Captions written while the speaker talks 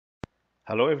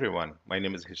Hello everyone, my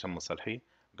name is Hisham Musalhi. I'm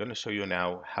going to show you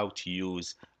now how to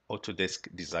use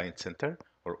Autodesk Design Center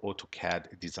or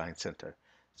AutoCAD Design Center.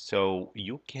 So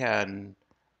you can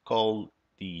call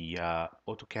the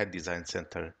AutoCAD Design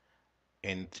Center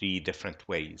in three different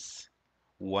ways.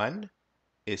 One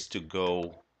is to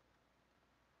go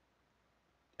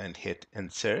and hit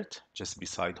Insert just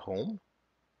beside Home,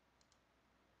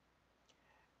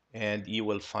 and you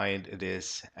will find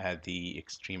this at the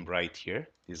extreme right here,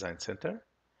 Design Center,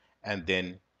 and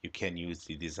then you can use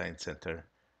the Design Center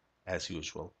as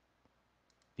usual.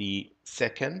 The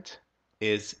second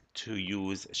is to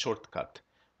use a shortcut,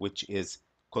 which is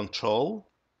Control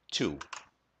 2. It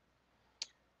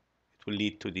will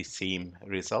lead to the same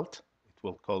result. It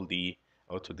will call the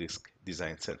Autodesk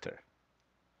Design Center.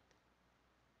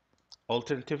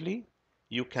 Alternatively,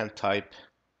 you can type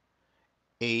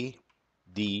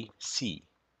ADC.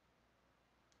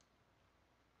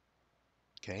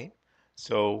 Okay,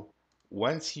 so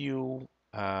once you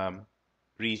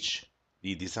reach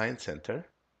the Design Center,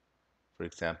 for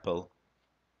example,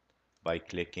 by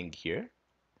clicking here,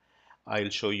 I'll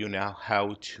show you now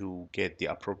how to get the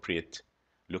appropriate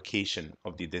location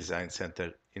of the design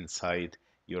center inside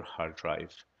your hard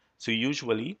drive. So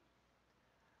usually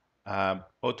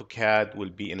AutoCAD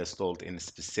will be installed in a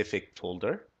specific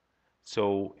folder.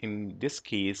 So in this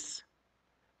case,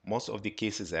 most of the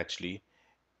cases actually,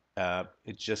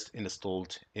 it's just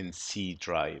installed in C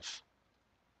drive.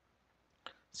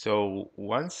 So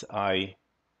once I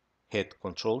hit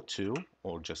Control 2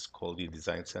 or just call the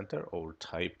design center or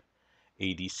type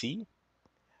ADC,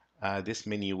 this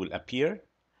menu will appear,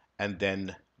 and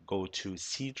then go to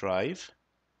C drive,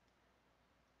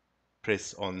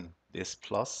 press on this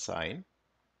plus sign,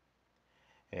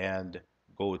 and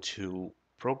go to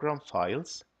Program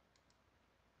Files,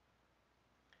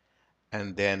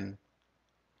 and then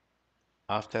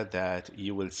after that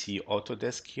you will see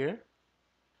Autodesk here.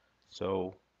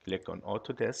 So click on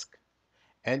Autodesk,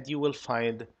 and you will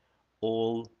find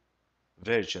all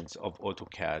versions of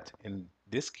AutoCAD. In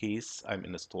this case, I'm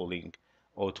installing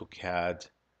AutoCAD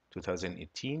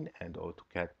 2018 and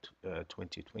AutoCAD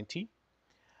 2020.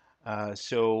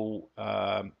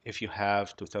 If you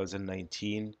have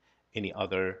 2019, any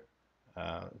other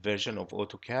version of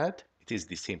AutoCAD, it is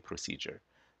the same procedure.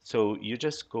 So you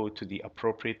just go to the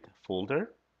appropriate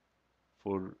folder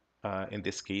for, in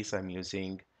this case, I'm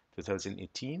using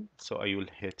 2018. So I will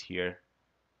hit here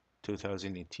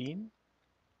 2018,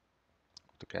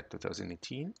 AutoCAD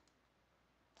 2018,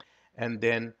 and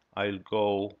then I'll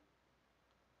go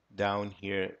down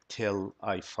here till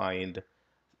I find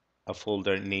a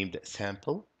folder named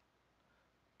sample.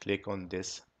 Click on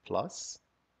this plus,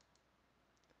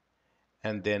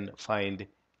 and then find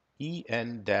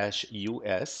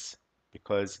en-us,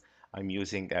 because I'm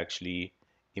using actually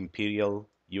imperial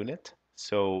unit.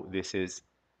 So this is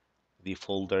the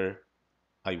folder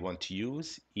I want to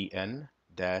use,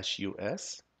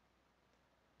 en-us.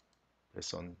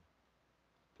 Press on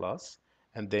plus,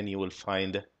 and then you will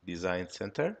find Design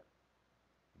Center,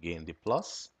 again the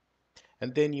plus,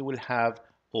 and then you will have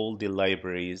all the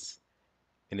libraries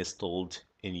installed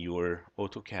in your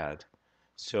AutoCAD.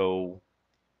 So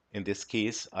in this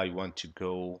case, I want to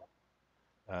go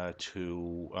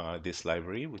to this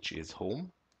library, which is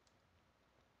Home.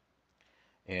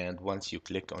 And once you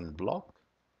click on Block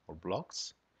or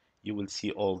Blocks, you will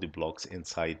see all the blocks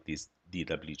inside this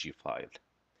DWG file.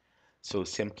 So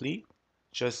simply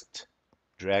just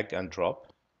drag and drop,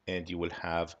 and you will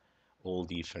have all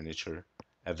the furniture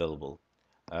available.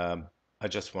 I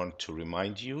just want to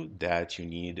remind you that you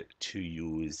need to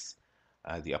use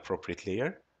the appropriate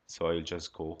layer. So I'll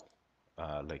just go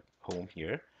like Home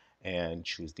here and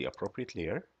choose the appropriate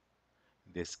layer.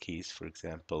 In this case, for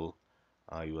example,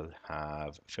 I will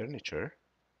have furniture,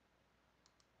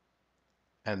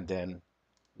 and then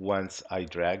once I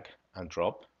drag and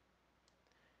drop,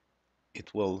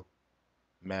 it will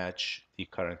match the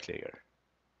current layer.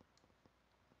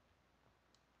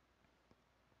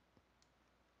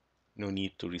 No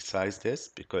need to resize this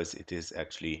because it is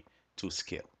actually to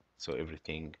scale. So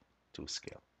everything to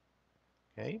scale.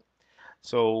 Okay.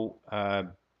 So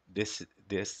this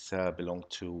belongs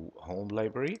to Home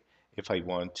library. If I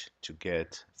want to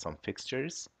get some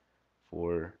fixtures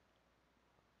for,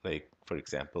 like, for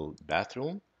example,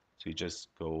 bathroom, so you just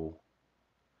go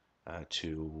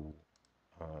to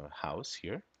House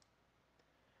here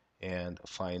and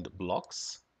find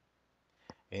blocks,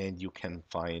 and you can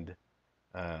find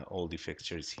all the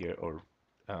fixtures here, or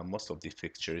most of the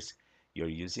fixtures you're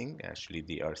using. Actually,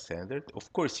 they are standard.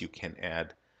 Of course, you can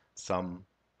add some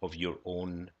of your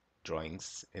own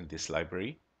drawings in this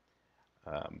library.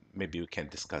 Maybe we can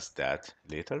discuss that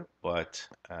later, but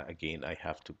again, I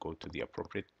have to go to the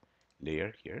appropriate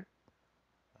layer here.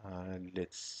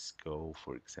 Let's go,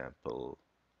 for example,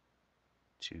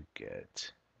 to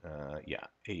get, yeah,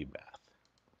 a bath.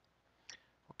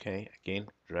 Okay, again,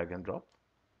 drag and drop.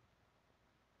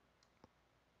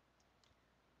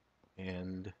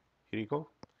 And here you go.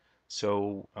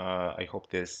 So I hope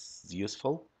this is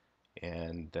useful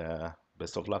and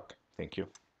best of luck. Thank you.